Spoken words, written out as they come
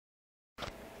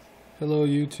Hello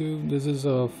YouTube, this is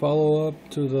a follow-up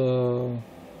to the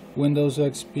Windows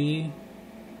XP.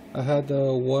 I had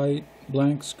the white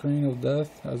blank screen of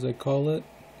death, as they call it,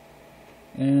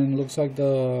 and looks like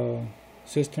the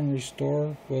system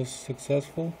restore was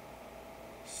successful.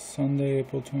 Sunday,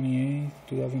 April 28th,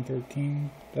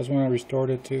 2013. That's when I restored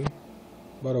it to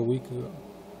about a week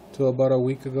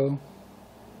ago.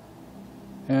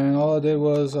 And all I did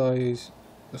was I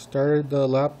started the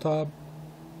laptop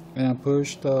and I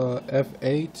pushed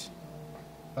F8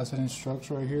 as an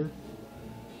instruction right here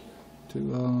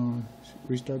to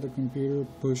restart the computer.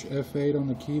 Push F8 on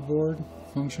the keyboard,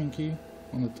 function key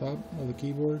on the top of the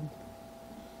keyboard,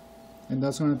 and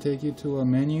that's going to take you to a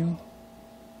menu,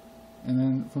 and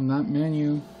then from that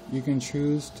menu you can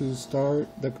choose to start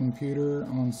the computer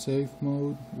on safe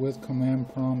mode with command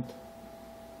prompt.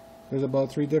 There's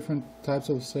about 3 different types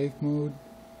of safe mode.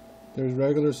 There's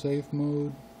regular safe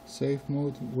mode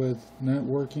with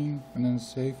networking, and then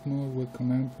safe mode with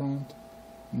command prompt,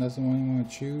 and that's the one you want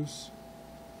to choose.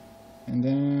 And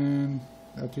then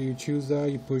after you choose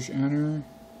that, you push enter,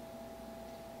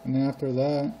 and then after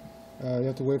that you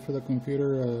have to wait for the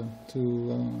computer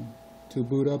to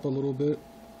boot up a little bit,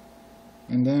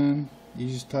 and then you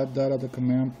just type that at the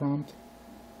command prompt,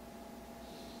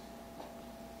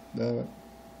 all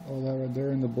that right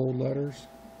there in the bold letters.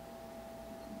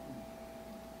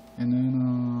 And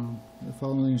then you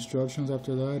follow the instructions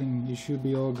after that, and you should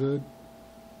be all good.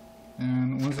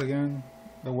 And once again,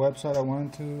 the website I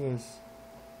went to is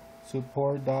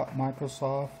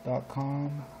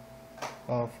support.microsoft.com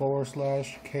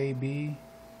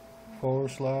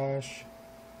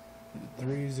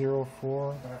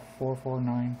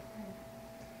 /KB/304-449.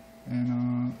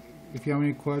 And if you have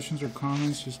any questions or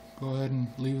comments, just go ahead and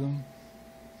leave them.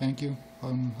 Thank you.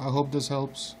 I hope this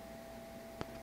helps.